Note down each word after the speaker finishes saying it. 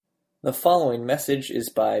The following message is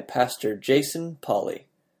by Pastor Jason Pauley.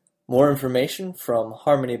 More information from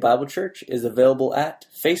Harmony Bible Church is available at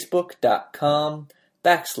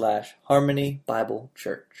facebook.com/Harmony Bible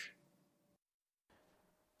Church.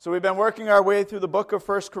 So we've been working our way through the book of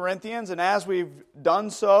 1 Corinthians, and as we've done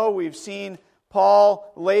so, we've seen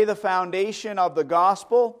Paul lay the foundation of the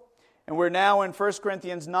gospel, and we're now in 1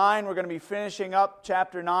 Corinthians 9. We're going to be finishing up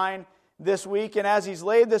chapter 9 this week, and as he's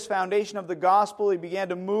laid this foundation of the gospel, he began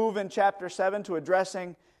to move in chapter 7 to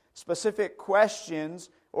addressing specific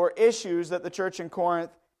questions or issues that the church in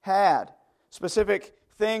Corinth had. Specific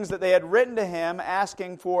things that they had written to him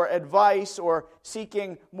asking for advice or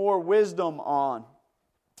seeking more wisdom on.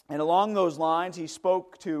 And along those lines, he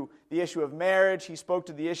spoke to the issue of marriage, he spoke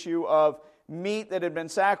to the issue of meat that had been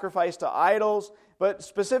sacrificed to idols, but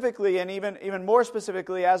specifically, and even more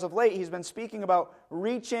specifically, as of late, he's been speaking about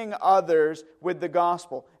reaching others with the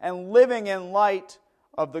gospel and living in light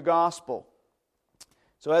of the gospel.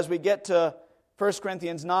 So as we get to 1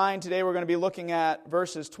 Corinthians 9, today we're going to be looking at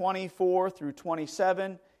verses 24 through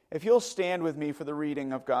 27. If you'll stand with me for the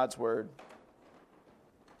reading of God's Word.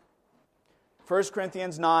 1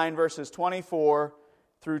 Corinthians 9, verses 24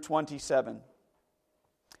 through 27.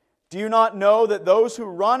 Do you not know that those who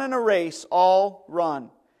run in a race all run,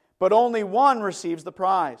 but only one receives the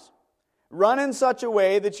prize? Run in such a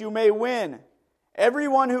way that you may win.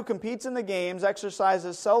 Everyone who competes in the games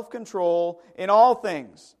exercises self-control in all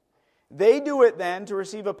things. They do it then to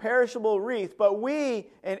receive a perishable wreath, but we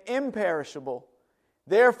an imperishable.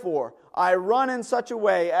 Therefore, I run in such a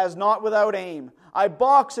way as not without aim. I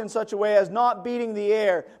box in such a way as not beating the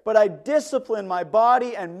air, but I discipline my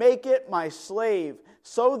body and make it my slave,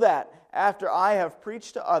 so that after I have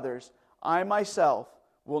preached to others, I myself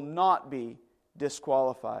will not be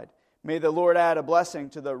disqualified. May the Lord add a blessing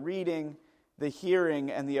to the reading, the hearing,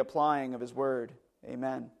 and the applying of His Word.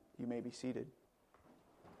 Amen. You may be seated.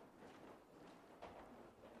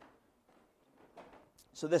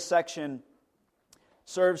 So this section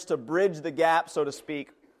serves to bridge the gap, so to speak,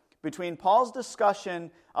 between Paul's discussion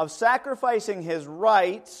of sacrificing his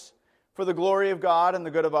rights for the glory of God and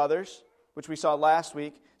the good of others, which we saw last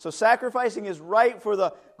week. So sacrificing his right for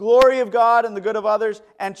the glory of God and the good of others,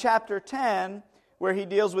 and chapter 10, where he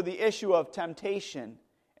deals with the issue of temptation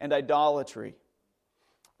and idolatry.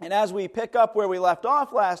 And as we pick up where we left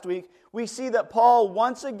off last week, we see that Paul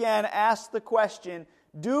once again asks the question,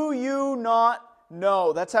 do you not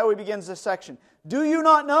know? That's how he begins this section. Do you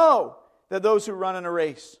not know that those who run in a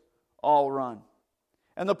race all run?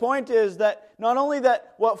 And the point is that not only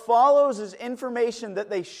that what follows is information that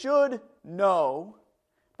they should know,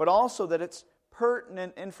 but also that it's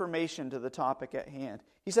pertinent information to the topic at hand.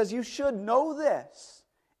 He says you should know this,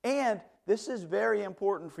 and this is very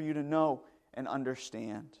important for you to know and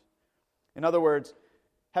understand. In other words,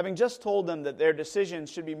 having just told them that their decisions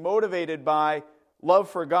should be motivated by love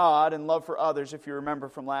for God and love for others, if you remember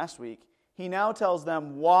from last week, he now tells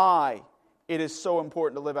them why it is so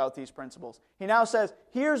important to live out these principles. He now says,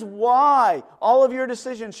 here's why all of your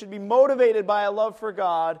decisions should be motivated by a love for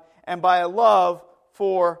God and by a love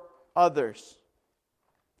for others.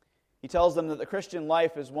 He tells them that the Christian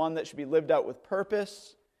life is one that should be lived out with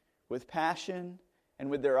purpose, with passion, and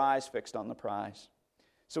with their eyes fixed on the prize.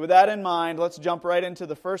 So with that in mind, let's jump right into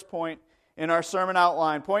the first point in our sermon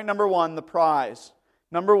outline. Point number 1, the prize.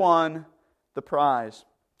 Number 1, the prize.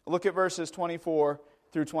 Look at verses 24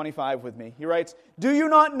 through 25 with me. He writes, do you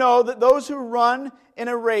not know that those who run in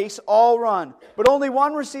a race all run, but only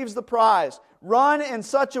one receives the prize? Run in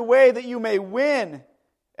such a way that you may win.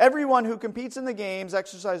 Everyone who competes in the games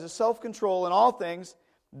exercises self-control in all things.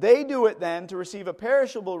 They do it then to receive a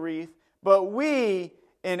perishable wreath, but we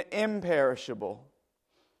an imperishable.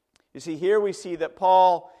 You see, here we see that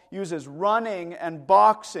Paul uses running and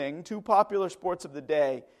boxing, two popular sports of the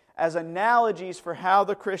day, as analogies for how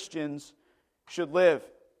the Christians should live.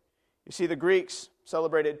 You see, the Greeks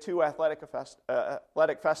celebrated two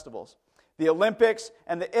athletic festivals, the Olympics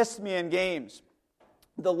and the Isthmian Games.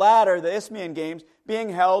 The latter, the Isthmian Games, being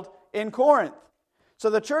held in Corinth. So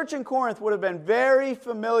the church in Corinth would have been very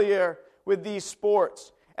familiar with these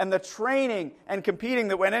sports and the training and competing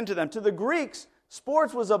that went into them. To the Greeks,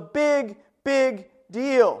 sports was a big, big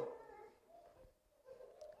deal.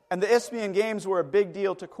 And the Isthmian Games were a big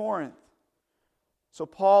deal to Corinth. So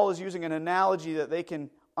Paul is using an analogy that they can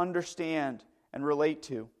understand and relate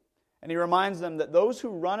to. And he reminds them that those who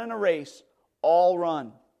run in a race all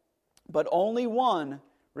run, but only one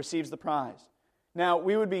receives the prize. Now,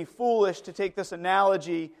 we would be foolish to take this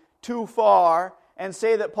analogy too far and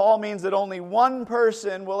say that Paul means that only one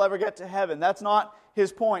person will ever get to heaven. That's not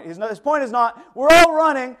his point. His point is not, we're all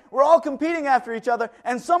running, we're all competing after each other,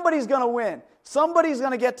 and somebody's going to win. Somebody's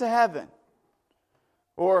going to get to heaven.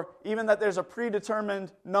 Or even that there's a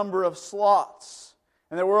predetermined number of slots,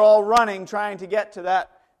 and that we're all running trying to get to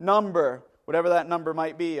that number, whatever that number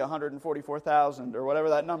might be, 144,000, or whatever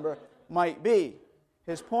that number might be.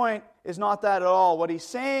 His point is not that at all. What he's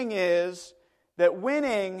saying is that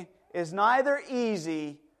winning is neither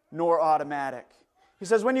easy nor automatic. He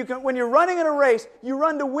says when you're running in a race, you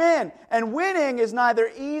run to win, and winning is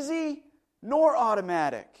neither easy nor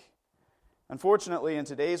automatic. Unfortunately, in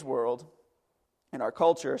today's world, in our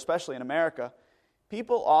culture, especially in America,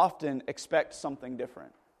 people often expect something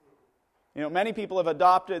different. Many people have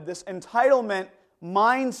adopted this entitlement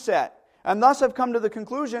mindset and thus have come to the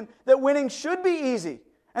conclusion that winning should be easy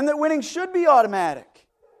and that winning should be automatic.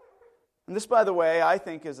 And this, by the way, I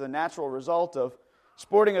think is a natural result of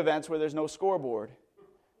sporting events where there's no scoreboard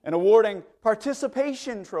and awarding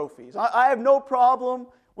participation trophies. I have no problem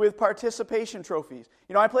with participation trophies.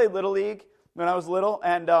 I played Little League when I was little,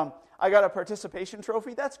 and I got a participation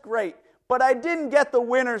trophy. That's great. But I didn't get the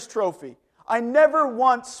winner's trophy. I never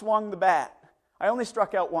once swung the bat. I only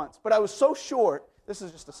struck out once. But I was so short, this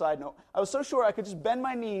is just a side note, I was so short I could just bend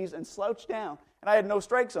my knees and slouch down, and I had no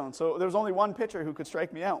strike zone, so there was only one pitcher who could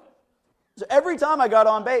strike me out. So every time I got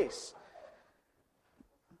on base,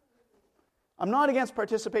 I'm not against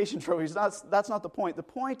participation trophies. That's not the point. The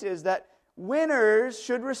point is that winners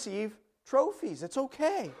should receive trophies. It's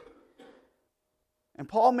okay. And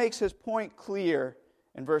Paul makes his point clear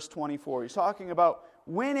in verse 24. He's talking about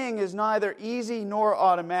winning is neither easy nor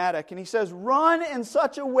automatic. And he says, run in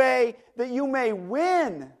such a way that you may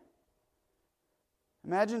win.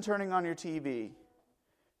 Imagine turning on your TV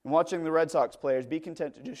and watching the Red Sox players be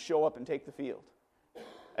content to just show up and take the field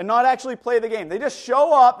and not actually play the game. They just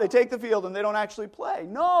show up, they take the field, and they don't actually play.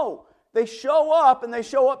 No, they show up, and they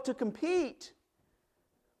show up to compete.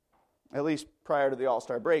 At least prior to the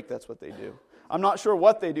All-Star break, that's what they do. I'm not sure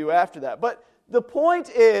what they do after that. But the point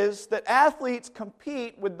is that athletes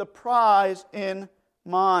compete with the prize in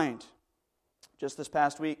mind. Just this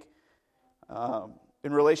past week,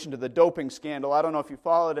 in relation to the doping scandal, I don't know if you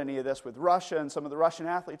followed any of this with Russia and some of the Russian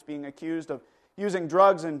athletes being accused of using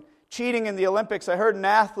drugs and cheating in the Olympics. I heard an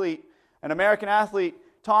American athlete,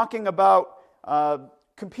 talking about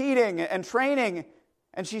competing and training,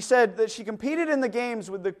 and she said that she competed in the games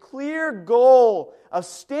with the clear goal of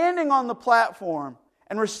standing on the platform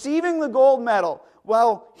and receiving the gold medal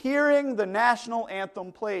while hearing the national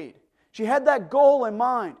anthem played. She had that goal in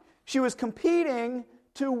mind. She was competing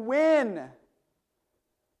to win.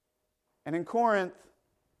 And in Corinth,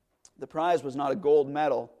 the prize was not a gold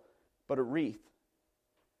medal, but a wreath.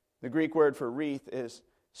 The Greek word for wreath is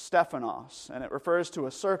stephanos, and it refers to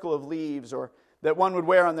a circle of leaves or that one would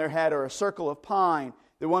wear on their head, or a circle of pine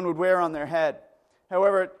that one would wear on their head.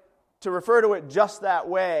 However, to refer to it just that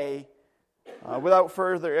way, without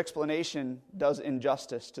further explanation, does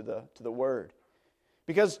injustice to the word.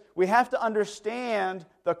 Because we have to understand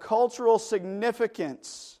the cultural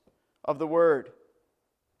significance of the word.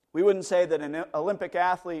 We wouldn't say that an Olympic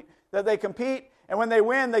athlete, that they compete, and when they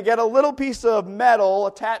win, they get a little piece of metal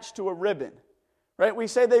attached to a ribbon. Right? We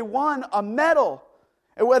say they won a medal.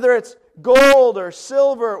 And whether it's gold or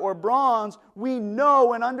silver or bronze, we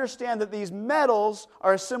know and understand that these medals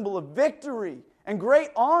are a symbol of victory and great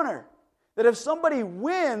honor. That if somebody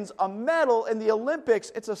wins a medal in the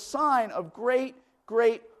Olympics, it's a sign of great,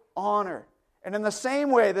 great honor. And in the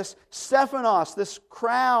same way, this stephanos, this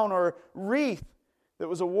crown or wreath that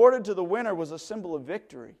was awarded to the winner, was a symbol of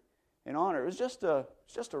victory and honor. It was just a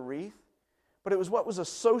wreath, but it was what was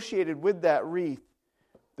associated with that wreath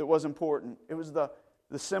that was important. It was the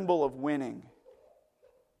symbol of winning.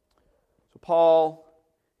 So Paul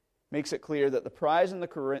makes it clear that the prize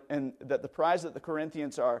that the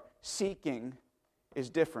Corinthians are seeking is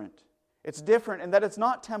different. It's different in that it's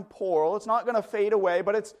not temporal, it's not going to fade away,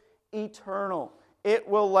 but it's eternal. It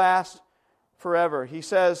will last forever. He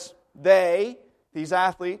says these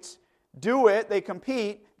athletes, do it, they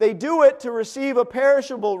compete, they do it to receive a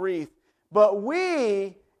perishable wreath, but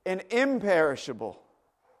we an imperishable.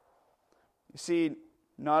 You see,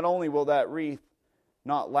 not only will that wreath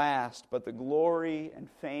not last, but the glory and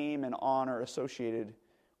fame and honor associated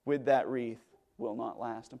with that wreath will not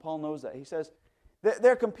last. And Paul knows that. He says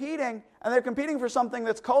they're competing, and they're competing for something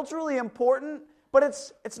that's culturally important, but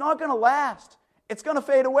it's not going to last. It's going to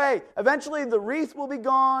fade away. Eventually the wreath will be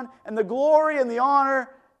gone, and the glory and the honor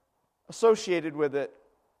associated with it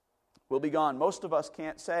will be gone. Most of us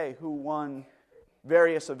can't say who won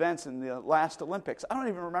various events in the last Olympics. I don't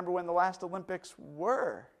even remember when the last Olympics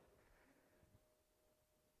were.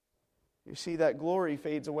 you see, that glory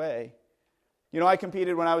fades away. You know, I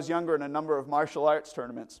competed when I was younger in a number of martial arts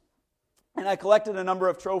tournaments. And I collected a number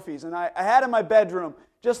of trophies. And I had in my bedroom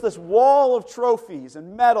just this wall of trophies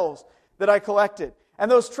and medals that I collected. And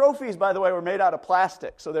those trophies, by the way, were made out of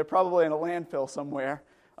plastic. So they're probably in a landfill somewhere,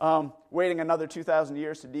 waiting another 2,000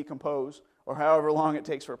 years to decompose, or however long it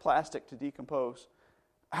takes for plastic to decompose.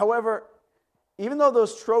 However, even though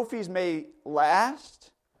those trophies may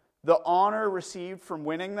last, the honor received from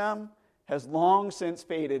winning them has long since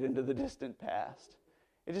faded into the distant past.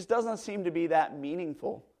 It just doesn't seem to be that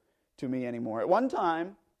meaningful to me anymore. At one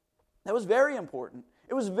time, that was very important.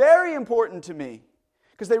 It was very important to me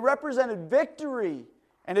because they represented victory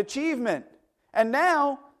and achievement. And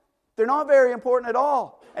now, they're not very important at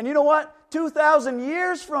all. And you know what? 2,000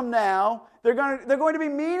 years from now, they're going to be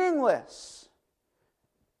meaningless.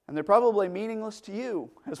 And they're probably meaningless to you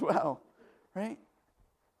as well, right?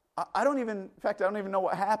 I don't even know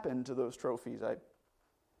what happened to those trophies.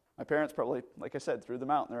 My parents probably, like I said, threw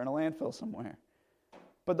them out and they're in a landfill somewhere.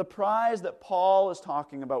 But the prize that Paul is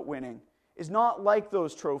talking about winning is not like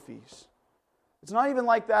those trophies. It's not even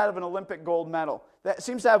like that of an Olympic gold medal. That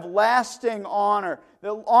seems to have lasting honor,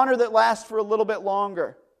 the honor that lasts for a little bit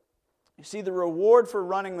longer. You see, the reward for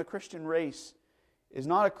running the Christian race is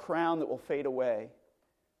not a crown that will fade away,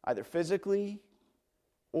 either physically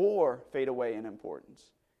or fade away in importance.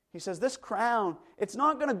 He says this crown, it's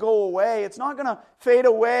not going to go away. It's not going to fade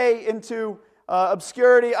away into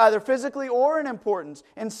obscurity, either physically or in importance.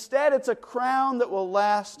 Instead, it's a crown that will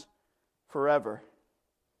last forever.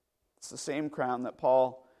 It's the same crown that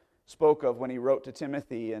Paul spoke of when he wrote to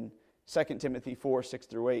Timothy in 2 Timothy 4, 6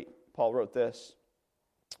 through 8. Paul wrote this.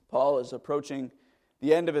 Paul is approaching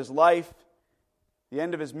the end of his life, the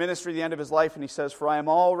end of his ministry, the end of his life, and he says, "For I am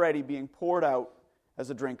already being poured out as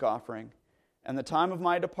a drink offering, and the time of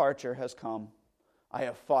my departure has come. I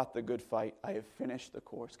have fought the good fight. I have finished the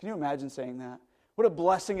course." Can you imagine saying that? What a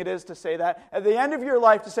blessing it is to say that. At the end of your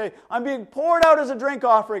life to say, I'm being poured out as a drink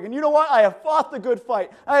offering. And you know what? I have fought the good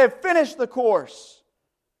fight. I have finished the course.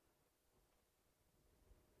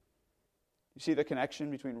 You see the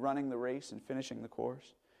connection between running the race and finishing the course?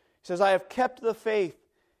 He says, I have kept the faith.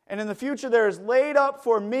 And in the future there is laid up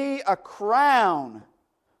for me a crown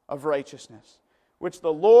of righteousness, which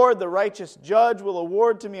the Lord, the righteous judge, will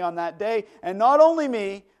award to me on that day, and not only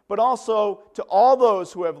me, but also to all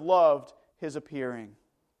those who have loved His appearing.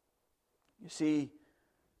 You see,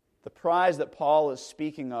 the prize that Paul is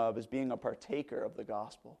speaking of is being a partaker of the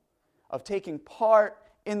gospel, of taking part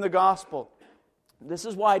in the gospel. This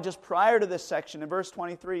is why just prior to this section, in verse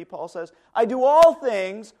 23, Paul says, I do all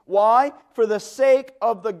things, why? For the sake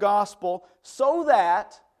of the gospel, so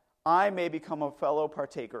that I may become a fellow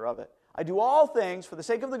partaker of it. I do all things for the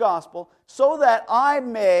sake of the gospel, so that I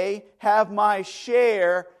may have my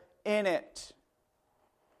share in it.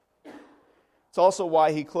 It's also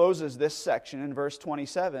why he closes this section in verse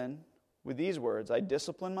 27 with these words, I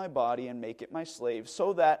discipline my body and make it my slave,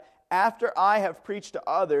 so that after I have preached to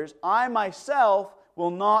others, I myself will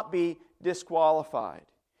not be disqualified.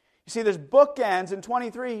 You see, there's bookends. In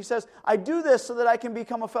 23, he says, I do this so that I can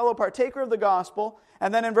become a fellow partaker of the gospel.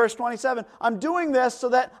 And then in verse 27, I'm doing this so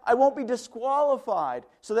that I won't be disqualified,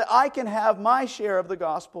 so that I can have my share of the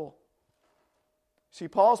gospel. See,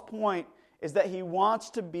 Paul's point is that he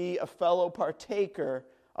wants to be a fellow partaker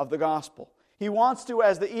of the gospel. He wants to,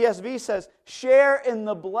 as the ESV says, share in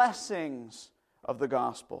the blessings of the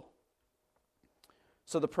gospel.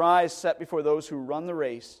 So the prize set before those who run the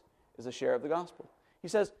race is a share of the gospel. He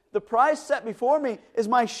says, the prize set before me is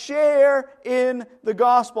my share in the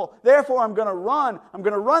gospel. Therefore, I'm going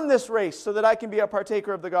to run this race so that I can be a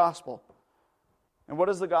partaker of the gospel. And what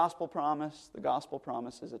does the gospel promise? The gospel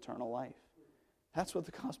promises eternal life. That's what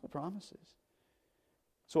the gospel promises.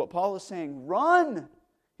 So what Paul is saying, run.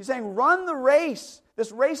 He's saying, run the race,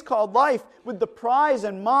 this race called life, with the prize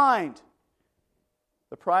in mind.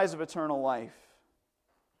 The prize of eternal life.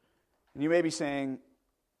 And you may be saying,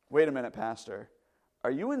 wait a minute, Pastor.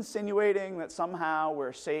 Are you insinuating that somehow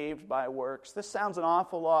we're saved by works? This sounds an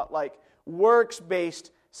awful lot like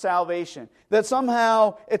works-based salvation. That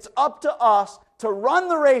somehow it's up to us to run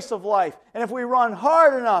the race of life. And if we run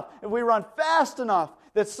hard enough, if we run fast enough,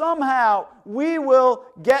 that somehow we will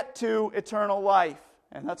get to eternal life.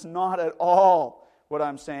 And that's not at all what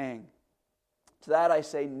I'm saying. To that I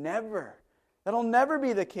say never. That'll never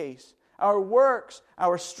be the case. Our works,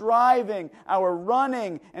 our striving, our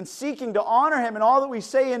running, and seeking to honor Him in all that we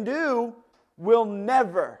say and do will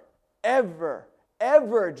never, ever,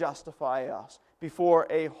 ever justify us before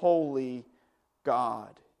a holy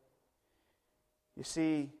God. You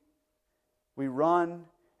see, we run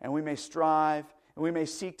and we may strive and we may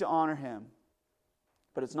seek to honor Him.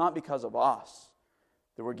 But it's not because of us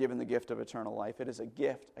that we're given the gift of eternal life. It is a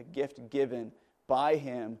gift given by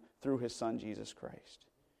Him through His Son, Jesus Christ.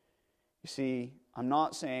 You see, I'm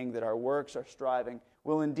not saying that our works, our striving,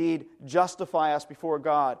 will indeed justify us before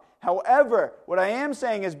God. However, what I am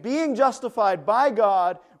saying is being justified by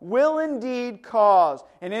God will indeed cause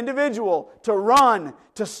an individual to run,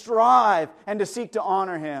 to strive, and to seek to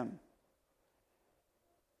honor Him.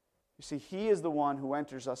 You see, He is the one who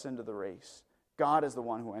enters us into the race. God is the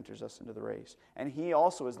one who enters us into the race. And He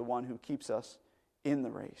also is the one who keeps us in the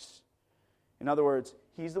race. In other words,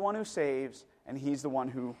 He's the one who saves, and He's the one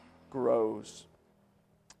who grows.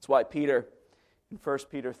 That's why Peter, in 1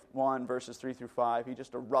 Peter 1, verses 3 through 5, he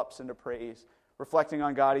just erupts into praise. Reflecting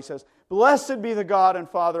on God, he says, "Blessed be the God and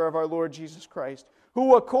Father of our Lord Jesus Christ,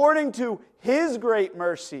 who according to His great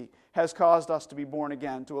mercy has caused us to be born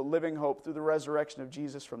again to a living hope through the resurrection of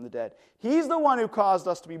Jesus from the dead." He's the one who caused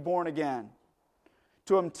us to be born again.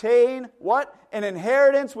 To obtain what? An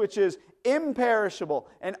inheritance which is imperishable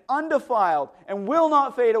and undefiled and will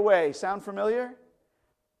not fade away. Sound familiar?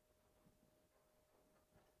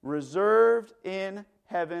 Reserved in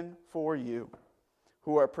heaven for you,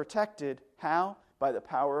 who are protected, how? By the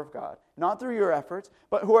power of God. Not through your efforts,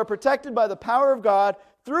 but who are protected by the power of God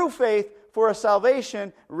through faith for a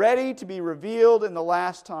salvation ready to be revealed in the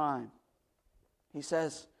last time. He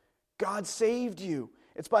says, God saved you.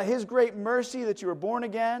 It's by His great mercy that you were born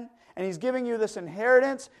again, and He's giving you this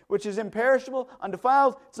inheritance which is imperishable,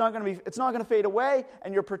 undefiled. It's not going to fade away,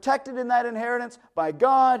 and you're protected in that inheritance by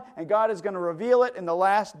God, and God is going to reveal it in the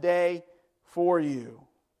last day for you.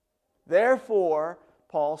 Therefore,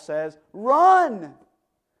 Paul says, run!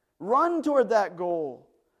 Run toward that goal.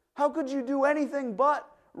 How could you do anything but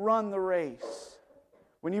run the race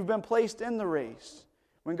when you've been placed in the race,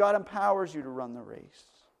 when God empowers you to run the race?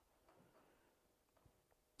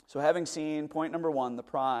 So having seen, point number 1, the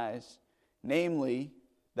prize, namely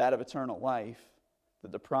that of eternal life,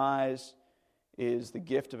 that the prize is the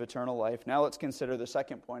gift of eternal life. Now let's consider the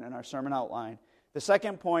second point in our sermon outline. The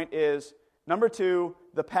second point is, number 2,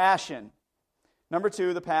 the passion. Number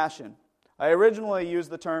 2, the passion. I originally used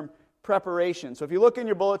the term preparation. So if you look in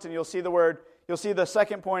your bulletin, you'll see the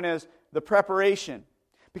second point is the preparation.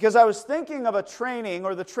 Because I was thinking of a training,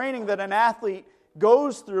 or the training that an athlete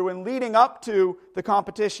goes through in leading up to the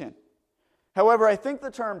competition. However, I think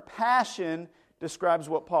the term passion describes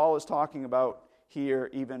what Paul is talking about here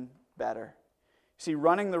even better. See,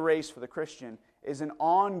 running the race for the Christian is an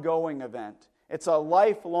ongoing event. It's a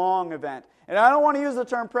lifelong event. And I don't want to use the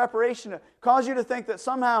term preparation to cause you to think that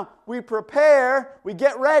somehow we prepare, we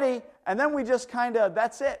get ready, and then we just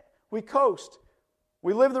that's it. We coast.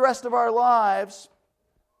 We live the rest of our lives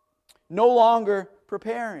no longer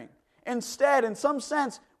preparing. Instead, in some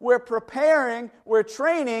sense, we're preparing, we're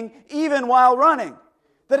training, even while running.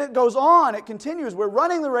 That it goes on, it continues. We're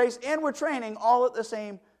running the race and we're training all at the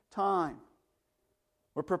same time.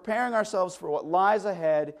 We're preparing ourselves for what lies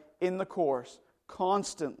ahead in the course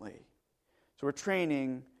constantly. So we're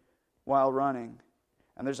training while running.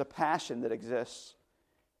 And there's a passion that exists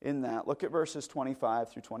in that. Look at verses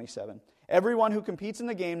 25 through 27. Everyone who competes in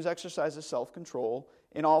the games exercises self-control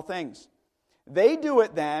in all things. They do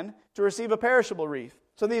it then to receive a perishable wreath.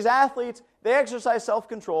 So these athletes, they exercise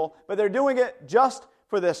self-control, but they're doing it just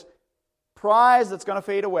for this prize that's going to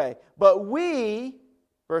fade away. But we,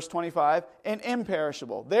 verse 25, an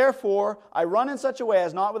imperishable. Therefore, I run in such a way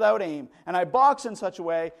as not without aim, and I box in such a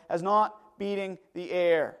way as not beating the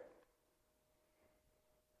air.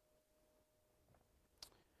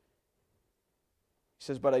 He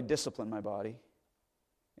says, but I discipline my body.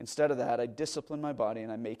 Instead of that, I discipline my body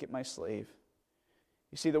and I make it my slave.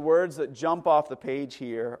 You see, the words that jump off the page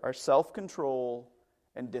here are self-control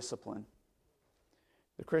and discipline.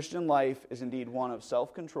 The Christian life is indeed one of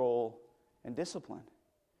self-control and discipline.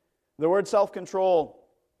 The word self-control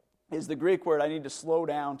is the Greek word, I need to slow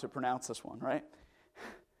down to pronounce this one, right?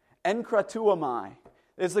 Enkrateuomai.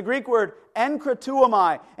 It's the Greek word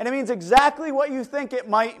enkrateuomai, and it means exactly what you think it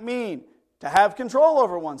might mean, to have control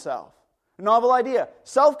over oneself. A novel idea.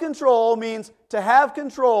 Self-control means to have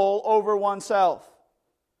control over oneself.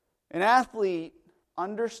 An athlete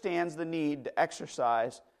understands the need to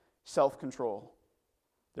exercise self-control.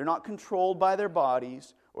 They're not controlled by their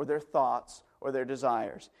bodies or their thoughts or their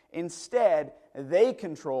desires. Instead, they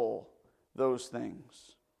control those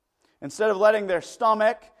things. Instead of letting their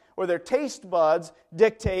stomach or their taste buds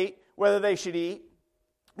dictate whether they should eat,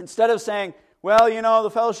 instead of saying, well, you know, the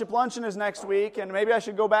fellowship luncheon is next week, and maybe I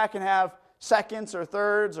should go back and have seconds or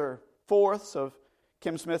thirds or fourths of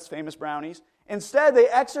Kim Smith's famous brownies. Instead, they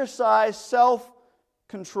exercise self-control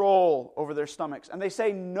control over their stomachs, and they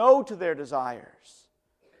say no to their desires.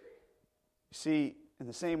 You see, in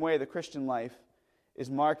the same way, the Christian life is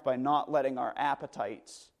marked by not letting our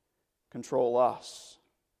appetites control us,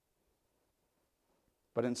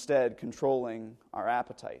 but instead controlling our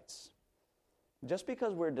appetites. Just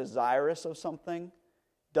because we're desirous of something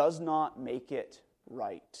does not make it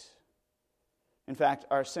right. In fact,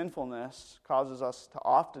 our sinfulness causes us to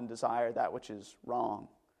often desire that which is wrong.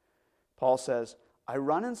 Paul says, I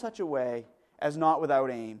run in such a way as not without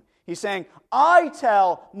aim. He's saying, I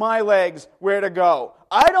tell my legs where to go.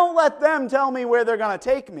 I don't let them tell me where they're going to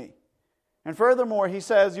take me. And furthermore, he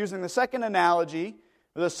says, using the second analogy,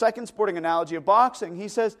 the second sporting analogy of boxing, he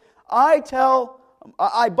says, I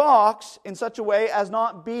box in such a way as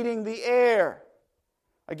not beating the air.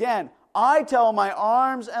 Again, I tell my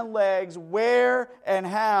arms and legs where and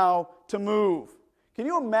how to move. Can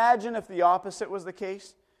you imagine if the opposite was the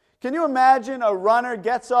case? Can you imagine a runner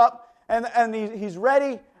gets up and he's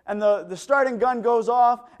ready and the starting gun goes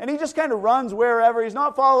off and he just kind of runs wherever. He's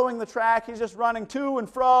not following the track. He's just running to and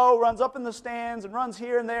fro, runs up in the stands and runs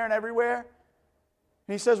here and there and everywhere.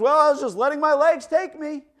 And he says, well, I was just letting my legs take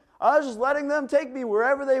me. I was just letting them take me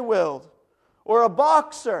wherever they willed. Or a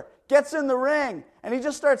boxer gets in the ring and he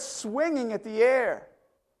just starts swinging at the air.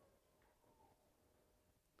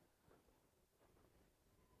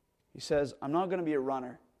 He says, I'm not going to be a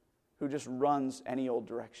runner who just runs any old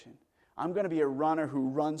direction. I'm going to be a runner who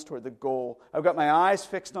runs toward the goal. I've got my eyes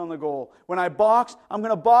fixed on the goal. When I box, I'm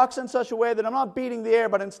going to box in such a way that I'm not beating the air,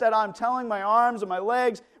 but instead I'm telling my arms and my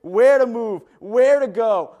legs where to move, where to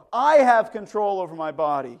go. I have control over my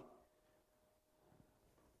body.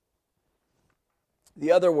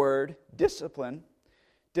 The other word, discipline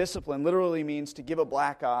literally means to give a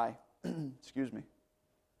black eye. Excuse me.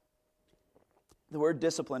 The word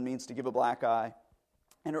discipline means to give a black eye,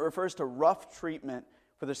 and it refers to rough treatment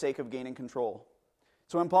for the sake of gaining control.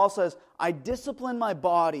 So when Paul says, I discipline my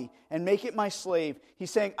body and make it my slave,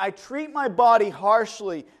 he's saying, I treat my body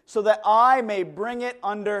harshly so that I may bring it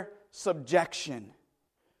under subjection.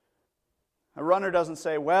 A runner doesn't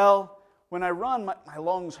say, well, when I run, my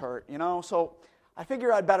lungs hurt, so I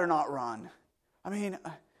figure I'd better not run. I mean,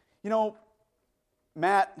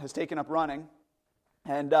 Matt has taken up running,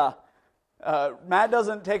 and Matt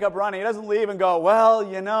doesn't take up running. He doesn't leave and go, well,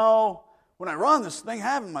 when I run, this thing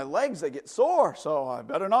happens, my legs, they get sore, so I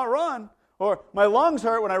better not run. Or my lungs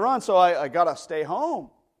hurt when I run, so I got to stay home.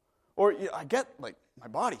 Or I get, my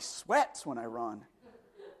body sweats when I run.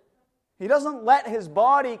 He doesn't let his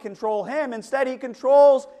body control him. Instead, he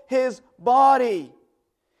controls his body.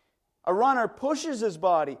 A runner pushes his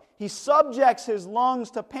body. He subjects his lungs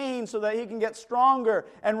to pain so that he can get stronger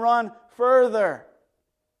and run further.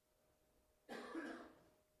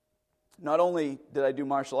 Not only did I do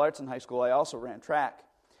martial arts in high school, I also ran track.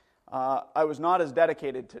 I was not as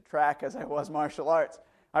dedicated to track as I was martial arts.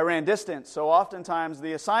 I ran distance, so oftentimes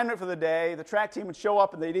the assignment for the day, the track team would show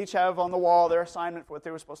up and they'd each have on the wall their assignment for what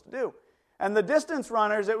they were supposed to do. And the distance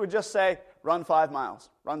runners, it would just say, run 5 miles,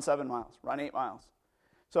 run 7 miles, run 8 miles.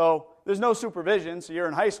 So there's no supervision, so you're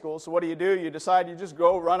in high school, so what do? You decide you just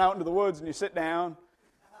go run out into the woods and you sit down,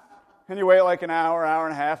 and you wait like an hour, hour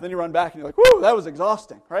and a half, then you run back and you're like, whew, that was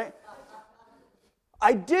exhausting, right?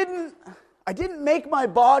 I didn't make my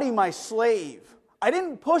body my slave. I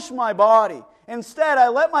didn't push my body. Instead, I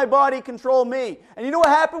let my body control me. And you know what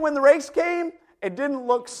happened when the race came? It didn't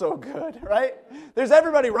look so good, right? There's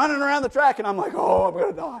everybody running around the track, and I'm like, oh, I'm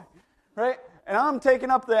going to die, right? And I'm taking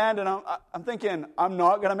up the end, and I'm thinking, I'm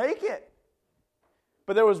not going to make it.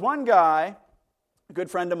 But there was one guy, a good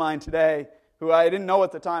friend of mine today, who I didn't know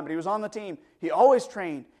at the time, but he was on the team. He always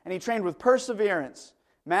trained, and he trained with perseverance.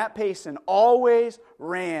 Matt Payson always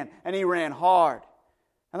ran, and he ran hard.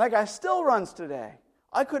 And that guy still runs today.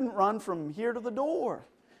 I couldn't run from here to the door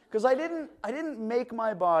because I didn't make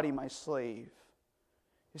my body my slave.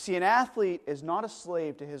 You see, an athlete is not a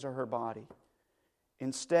slave to his or her body.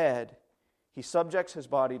 Instead, he subjects his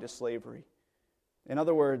body to slavery. In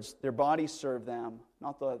other words, their bodies serve them,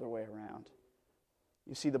 not the other way around.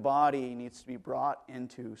 You see, the body needs to be brought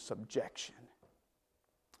into subjection.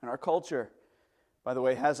 And our culture, by the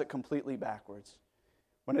way, has it completely backwards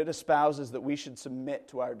when it espouses that we should submit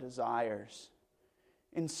to our desires.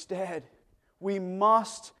 Instead, we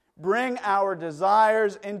must bring our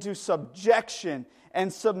desires into subjection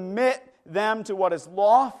and submit them to what is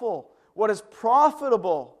lawful, what is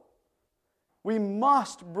profitable. We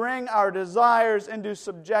must bring our desires into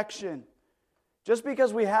subjection. Just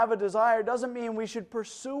because we have a desire doesn't mean we should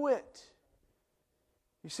pursue it.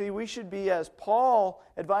 You see, we should be, as Paul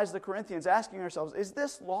advised the Corinthians, asking ourselves, is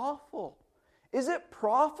this lawful? Is it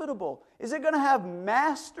profitable? Is it going to have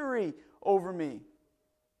mastery over me?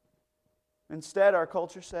 Instead, our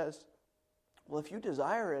culture says, well, if you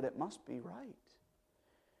desire it, it must be right.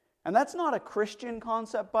 And that's not a Christian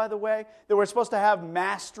concept, by the way, that we're supposed to have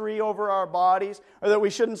mastery over our bodies or that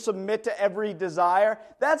we shouldn't submit to every desire.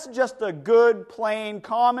 That's just a good, plain,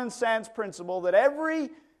 common sense principle that every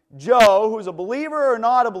Joe who's a believer or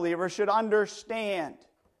not a believer should understand.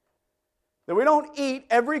 That we don't eat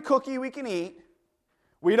every cookie we can eat.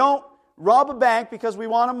 We don't rob a bank because we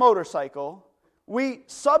want a motorcycle. We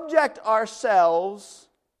subject ourselves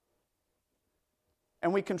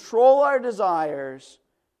and we control our desires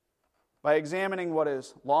by examining what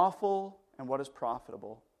is lawful and what is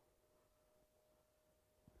profitable.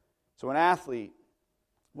 So an athlete,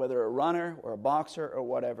 whether a runner or a boxer or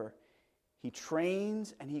whatever, he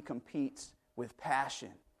trains and he competes with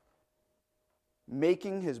passion,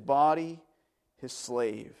 making his body his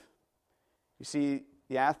slave. You see,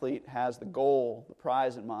 the athlete has the goal, the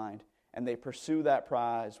prize in mind, and they pursue that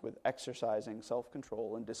prize with exercising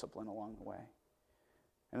self-control and discipline along the way.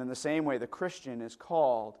 And in the same way, the Christian is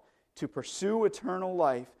called to pursue eternal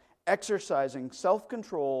life, exercising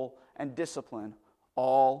self-control and discipline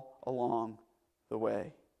all along the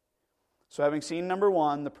way. So having seen number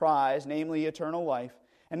one, the prize, namely eternal life,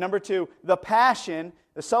 and number two, the passion,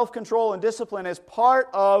 the self-control and discipline is part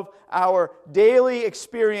of our daily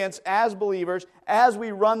experience as believers, as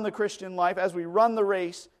we run the Christian life, as we run the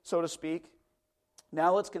race, so to speak.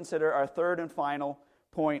 Now let's consider our third and final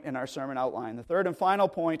point in our sermon outline. The third and final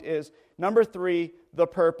point is, number three, the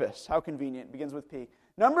purpose. How convenient. It begins with P.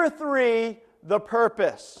 Number three, the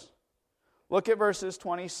purpose. Look at verses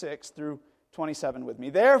 26 through 27 with me.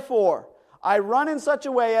 Therefore, I run in such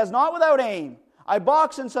a way as not without aim. I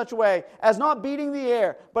box in such a way as not beating the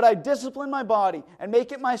air, but I discipline my body and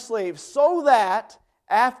make it my slave, so that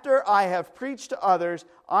after I have preached to others,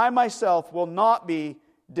 I myself will not be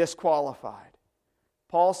disqualified.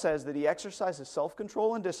 Paul says that he exercises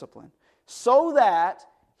self-control and discipline so that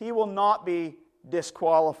he will not be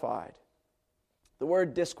disqualified. The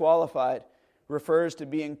word disqualified refers to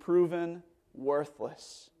being proven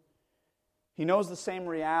worthless. He knows the same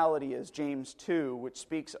reality as James 2, which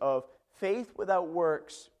speaks of faith without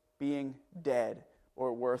works being dead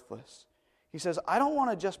or worthless. He says, I don't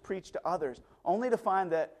want to just preach to others, only to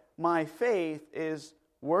find that my faith is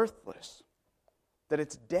worthless, that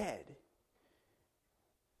it's dead.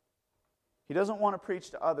 He doesn't want to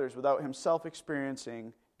preach to others without himself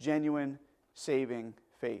experiencing genuine saving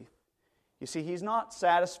faith. You see, he's not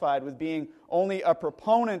satisfied with being only a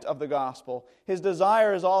proponent of the gospel. His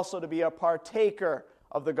desire is also to be a partaker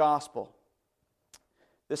of the gospel.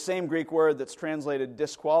 The same Greek word that's translated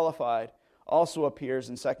disqualified also appears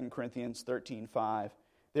in 2 Corinthians 13:5.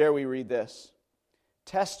 There we read this.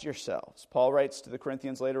 Test yourselves. Paul writes to the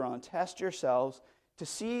Corinthians later on, test yourselves to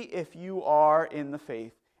see if you are in the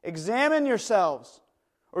faith. Examine yourselves.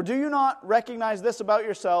 Or do you not recognize this about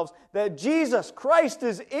yourselves, that Jesus Christ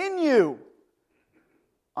is in you,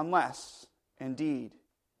 unless, indeed,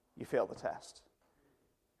 you fail the test?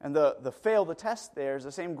 And the fail the test there is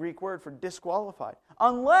the same Greek word for disqualified.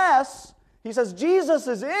 Unless, he says, Jesus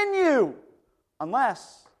is in you,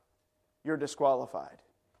 unless you're disqualified.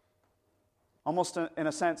 Almost in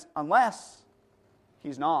a sense, unless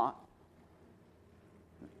he's not.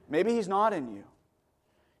 Maybe he's not in you.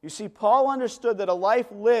 You see, Paul understood that a life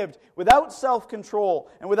lived without self-control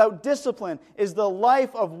and without discipline is the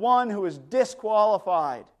life of one who is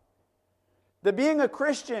disqualified. That being a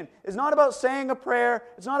Christian is not about saying a prayer,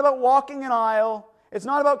 it's not about walking an aisle, it's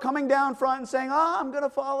not about coming down front and saying, I'm going to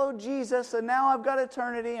follow Jesus and now I've got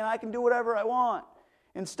eternity and I can do whatever I want.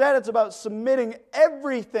 Instead, it's about submitting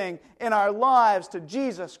everything in our lives to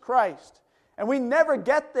Jesus Christ. And we never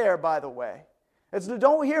get there, by the way.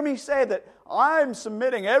 Don't hear me say that I'm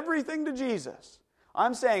submitting everything to Jesus.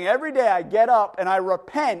 I'm saying every day I get up and I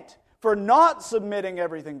repent for not submitting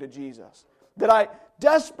everything to Jesus. That I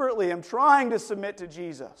desperately am trying to submit to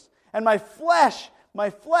Jesus. And my flesh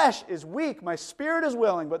is weak. My spirit is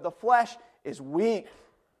willing, but the flesh is weak.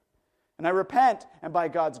 And I repent, and by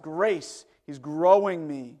God's grace, He's growing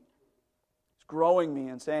me. He's growing me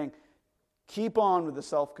and saying, keep on with the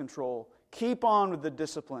self-control. Keep on with the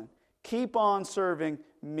discipline. Keep on serving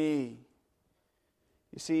me.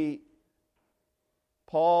 You see,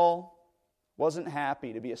 Paul wasn't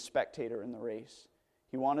happy to be a spectator in the race.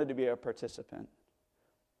 He wanted to be a participant.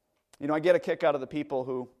 You know, I get a kick out of the people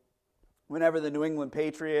who, whenever the New England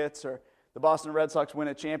Patriots or the Boston Red Sox win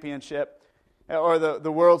a championship, or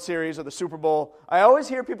the World Series or the Super Bowl, I always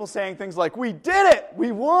hear people saying things like, we did it!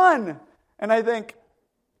 We won! And I think,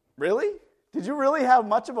 really? Did you really have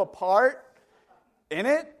much of a part in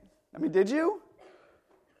it? I mean, did you?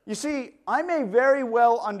 You see, I may very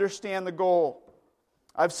well understand the goal.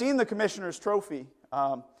 I've seen the Commissioner's Trophy.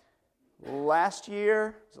 Last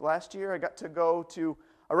year, I got to go to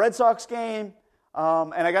a Red Sox game,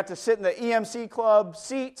 and I got to sit in the EMC Club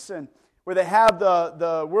seats, and where they have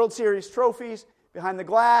the World Series trophies behind the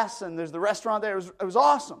glass, and there's the restaurant there. It was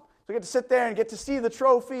awesome. So I get to sit there and get to see the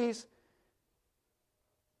trophies.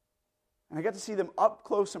 And I got to see them up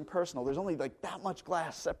close and personal. There's only like that much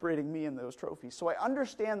glass separating me and those trophies. So I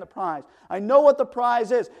understand the prize. I know what the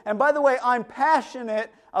prize is. And by the way, I'm passionate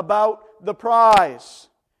about the prize.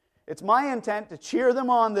 It's my intent to cheer them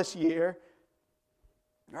on this year,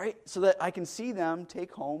 right? So that I can see them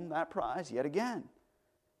take home that prize yet again.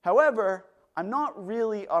 However, I'm not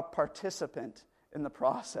really a participant in the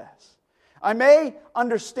process. I may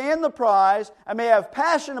understand the prize, I may have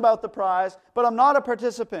passion about the prize, but I'm not a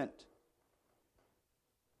participant.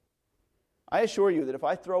 I assure you that if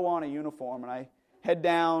I throw on a uniform and I head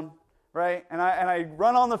down, right, and I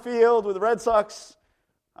run on the field with the Red Sox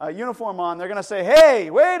uniform on, they're going to say, hey,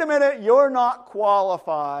 wait a minute, you're not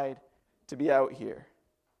qualified to be out here.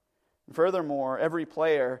 And furthermore, every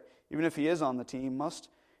player, even if he is on the team, must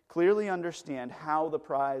clearly understand how the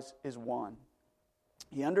prize is won.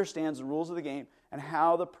 He understands the rules of the game and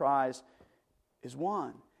how the prize is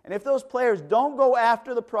won. And if those players don't go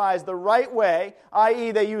after the prize the right way, i.e.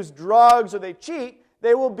 they use drugs or they cheat,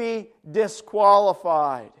 they will be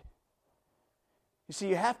disqualified. You see,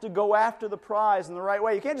 you have to go after the prize in the right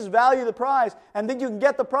way. You can't just value the prize and think you can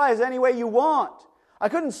get the prize any way you want. I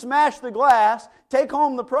couldn't smash the glass, take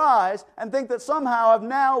home the prize, and think that somehow I've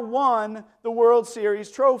now won the World Series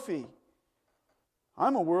trophy.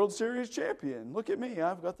 I'm a World Series champion. Look at me,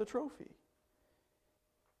 I've got the trophy.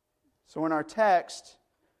 So in our text,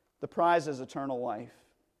 the prize is eternal life.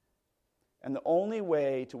 And the only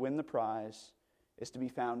way to win the prize is to be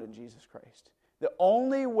found in Jesus Christ. The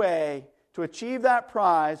only way to achieve that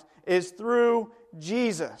prize is through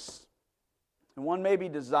Jesus. And one may be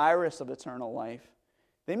desirous of eternal life.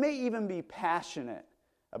 They may even be passionate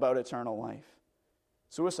about eternal life.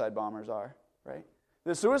 Suicide bombers are, right?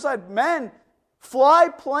 The suicide men fly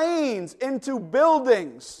planes into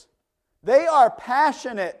buildings. They are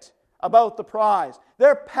passionate about the prize.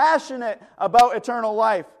 They're passionate about eternal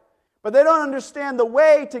life. But they don't understand the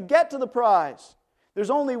way to get to the prize. There's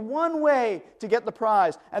only one way to get the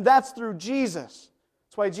prize, and that's through Jesus.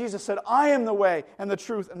 That's why Jesus said, I am the way and the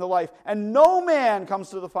truth and the life. And no man comes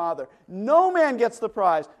to the Father. No man gets the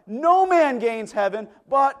prize. No man gains heaven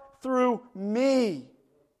but through me.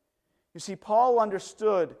 You see, Paul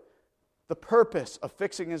understood the purpose of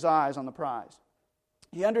fixing his eyes on the prize.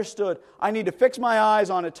 He understood, I need to fix my eyes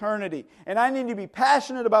on eternity, and I need to be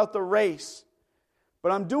passionate about the race.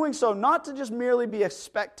 But I'm doing so not to just merely be a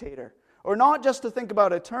spectator, or not just to think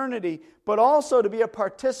about eternity, but also to be a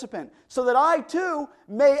participant, so that I too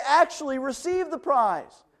may actually receive the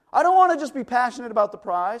prize. I don't want to just be passionate about the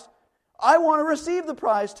prize. I want to receive the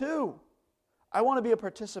prize too. I want to be a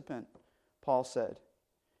participant, Paul said.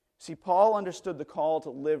 See, Paul understood the call to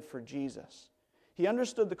live for Jesus. He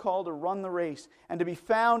understood the call to run the race and to be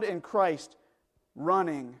found in Christ,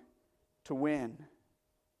 running to win.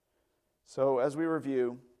 So as we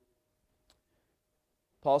review,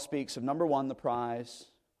 Paul speaks of number one, the prize,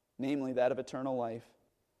 namely that of eternal life.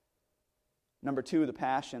 Number two, the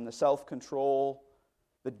passion, the self-control,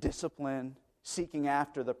 the discipline, seeking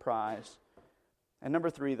after the prize. And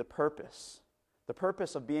number three, the purpose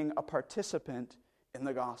of being a participant in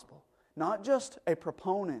the gospel. Not just a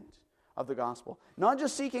proponent of the gospel. Not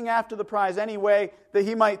just seeking after the prize any way that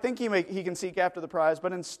he might think he can seek after the prize,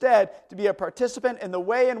 but instead to be a participant in the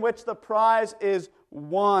way in which the prize is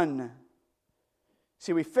won.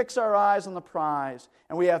 See, we fix our eyes on the prize,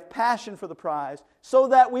 and we have passion for the prize, so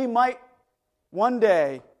that we might one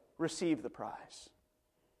day receive the prize.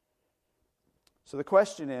 So the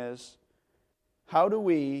question is, how do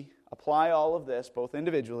we apply all of this, both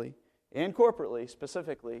individually and corporately,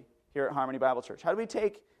 specifically here at Harmony Bible Church? How do we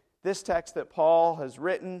take this text that Paul has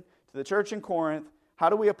written to the church in Corinth, how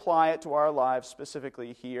do we apply it to our lives,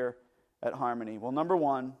 specifically here at Harmony? Well, number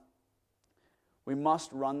one, we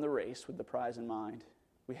must run the race with the prize in mind.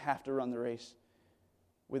 We have to run the race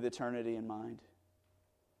with eternity in mind.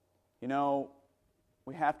 You know,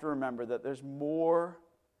 we have to remember that there's more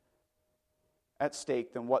at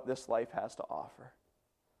stake than what this life has to offer.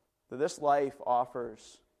 That this life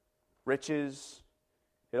offers riches,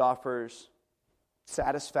 it offers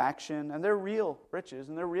satisfaction, and they're real riches,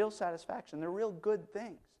 and they're real satisfaction, they're real good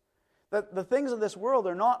things. That the things of this world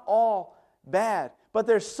are not all bad, but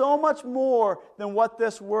there's so much more than what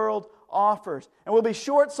this world offers. And we'll be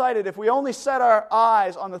short-sighted if we only set our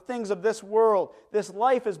eyes on the things of this world. This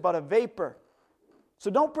life is but a vapor. So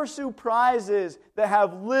don't pursue prizes that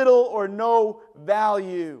have little or no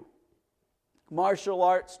value. Martial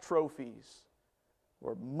arts trophies,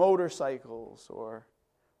 or motorcycles, or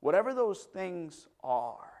whatever those things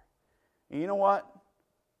are. And you know what?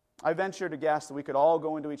 I venture to guess that we could all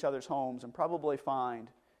go into each other's homes and probably find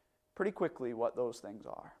pretty quickly what those things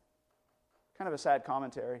are. Kind of a sad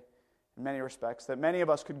commentary in many respects, that many of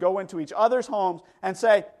us could go into each other's homes and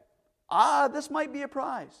say, this might be a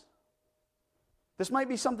prize. This might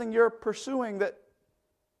be something you're pursuing that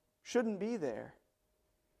shouldn't be there.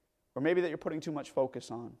 Or maybe that you're putting too much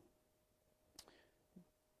focus on.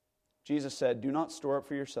 Jesus said, "Do not store up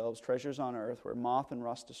for yourselves treasures on earth where moth and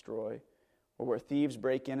rust destroy, or where thieves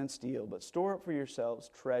break in and steal, but store up for yourselves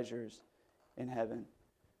treasures in heaven."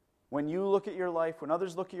 When you look at your life, when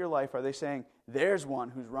others look at your life, are they saying, there's one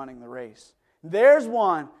who's running the race? There's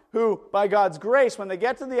one who, by God's grace, when they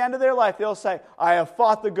get to the end of their life, they'll say, I have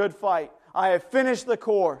fought the good fight. I have finished the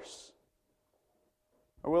course.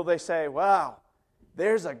 Or will they say, wow,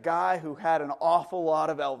 there's a guy who had an awful lot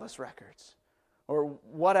of Elvis records, or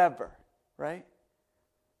whatever, right?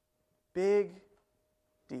 Big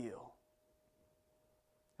deal.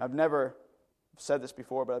 I've never said this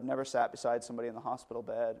before, but I've never sat beside somebody in a hospital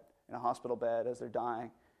bed as they're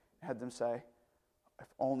dying, and had them say, if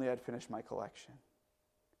only I'd finished my collection.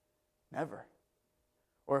 Never.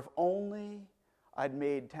 Or if only I'd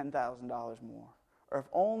made $10,000 more. Or if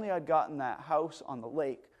only I'd gotten that house on the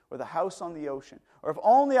lake, or the house on the ocean. Or if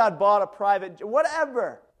only I'd bought a private,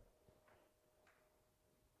 whatever.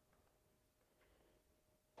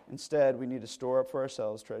 Instead, we need to store up for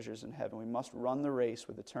ourselves treasures in heaven. We must run the race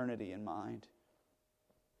with eternity in mind.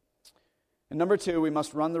 And number 2, we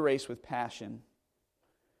must run the race with passion.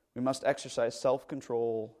 We must exercise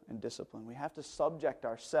self-control and discipline. We have to subject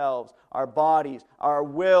ourselves, our bodies, our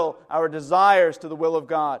will, our desires to the will of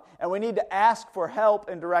God. And we need to ask for help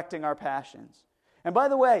in directing our passions. And by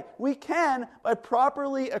the way, we can by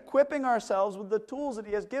properly equipping ourselves with the tools that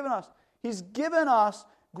He has given us. He's given us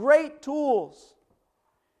great tools.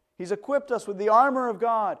 He's equipped us with the armor of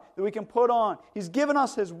God that we can put on. He's given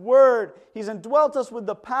us His Word. He's indwelt us with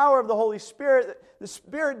the power of the Holy Spirit. The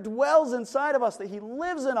Spirit dwells inside of us, that He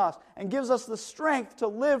lives in us and gives us the strength to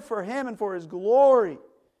live for Him and for His glory.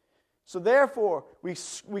 So therefore,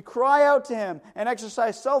 we cry out to Him and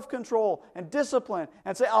exercise self-control and discipline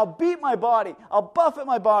and say, I'll beat my body, I'll buffet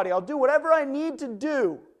my body, I'll do whatever I need to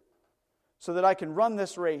do so that I can run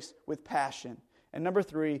this race with passion. And number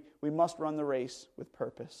 3, we must run the race with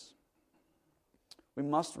purpose. We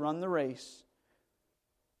must run the race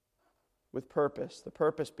with purpose. The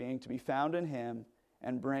purpose being to be found in Him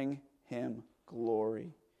and bring Him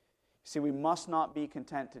glory. See, we must not be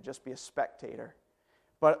content to just be a spectator,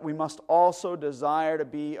 but we must also desire to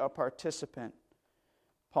be a participant.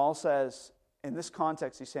 Paul says, in this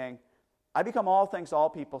context, he's saying, I become all things to all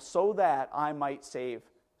people so that I might save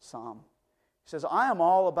some. He says, I am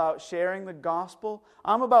all about sharing the gospel.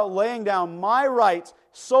 I'm about laying down my rights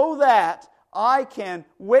so that I can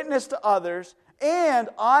witness to others, and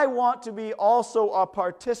I want to be also a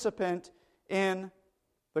participant in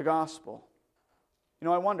the gospel. You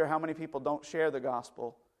know, I wonder how many people don't share the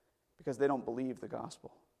gospel because they don't believe the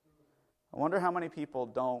gospel. I wonder how many people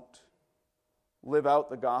don't live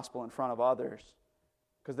out the gospel in front of others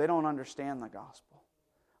because they don't understand the gospel.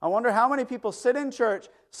 I wonder how many people sit in church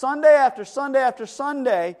Sunday after Sunday after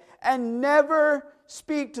Sunday and never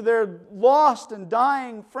speak to their lost and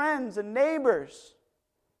dying friends and neighbors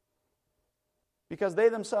because they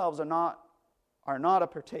themselves are not a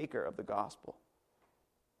partaker of the gospel.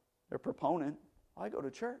 They're a proponent. I go to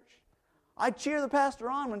church. I cheer the pastor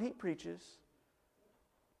on when he preaches.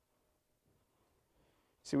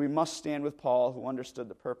 See, we must stand with Paul, who understood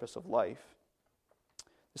the purpose of life.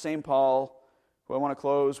 The same Paul, who I want to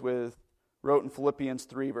close with, wrote in Philippians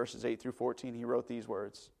 3, verses 8 through 14, he wrote these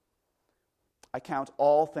words, I count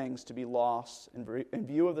all things to be lost in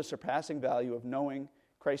view of the surpassing value of knowing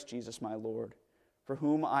Christ Jesus my Lord, for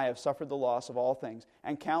whom I have suffered the loss of all things,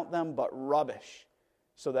 and count them but rubbish,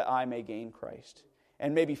 so that I may gain Christ,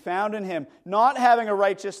 and may be found in Him, not having a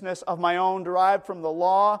righteousness of my own derived from the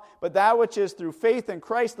law, but that which is through faith in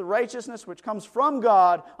Christ, the righteousness which comes from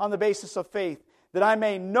God on the basis of faith, that I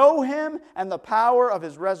may know Him and the power of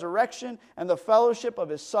His resurrection and the fellowship of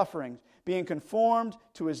His sufferings, being conformed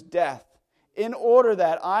to His death, in order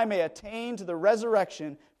that I may attain to the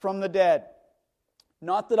resurrection from the dead.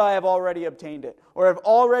 Not that I have already obtained it, or have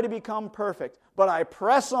already become perfect, but I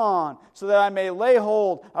press on, so that I may lay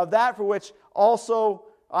hold of that for which also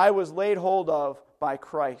I was laid hold of by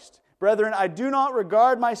Christ. Brethren, I do not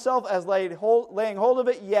regard myself as laying hold of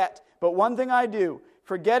it yet, but one thing I do,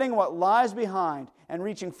 forgetting what lies behind and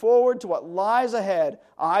reaching forward to what lies ahead,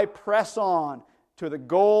 I press on to the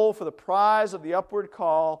goal for the prize of the upward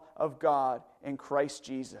call of God in Christ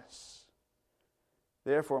Jesus.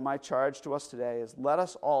 Therefore, my charge to us today is, let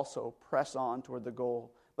us also press on toward the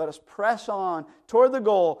goal. Let us press on toward the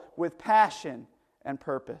goal with passion and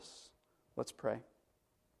purpose. Let's pray.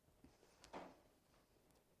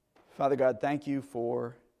 Father God, thank you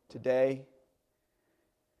for today.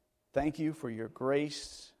 Thank you for your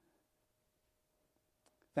grace.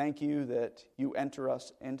 Thank you that you enter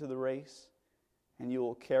us into the race and you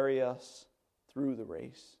will carry us through the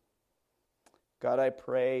race. God, I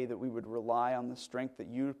pray that we would rely on the strength that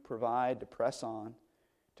you provide to press on,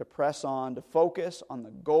 to focus on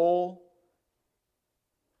the goal,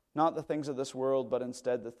 not the things of this world, but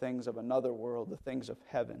instead the things of another world, the things of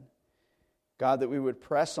heaven. God, that we would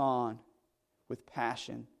press on with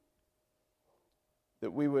passion,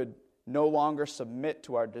 that we would no longer submit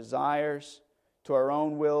to our desires, to our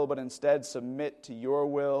own will, but instead submit to your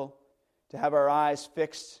will, to have our eyes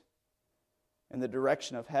fixed in the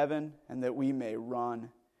direction of heaven, and that we may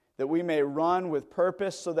run with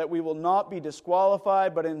purpose, so that we will not be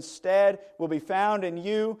disqualified, but instead will be found in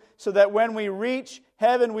you, so that when we reach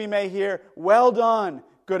heaven we may hear, "Well done,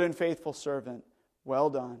 good and faithful servant,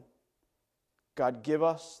 well done." God, give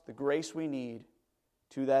us the grace we need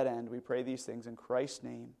to that end. We pray these things in Christ's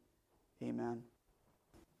name. Amen.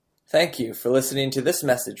 Thank you for listening to this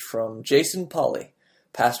message from Jason Pauley,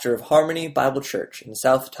 pastor of Harmony Bible Church in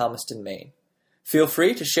South Thomaston, Maine. Feel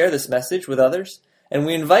free to share this message with others, and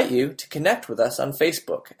we invite you to connect with us on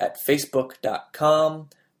Facebook at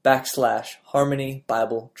facebook.com/Harmony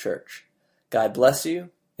Bible Church. God bless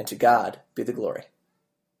you, and to God be the glory.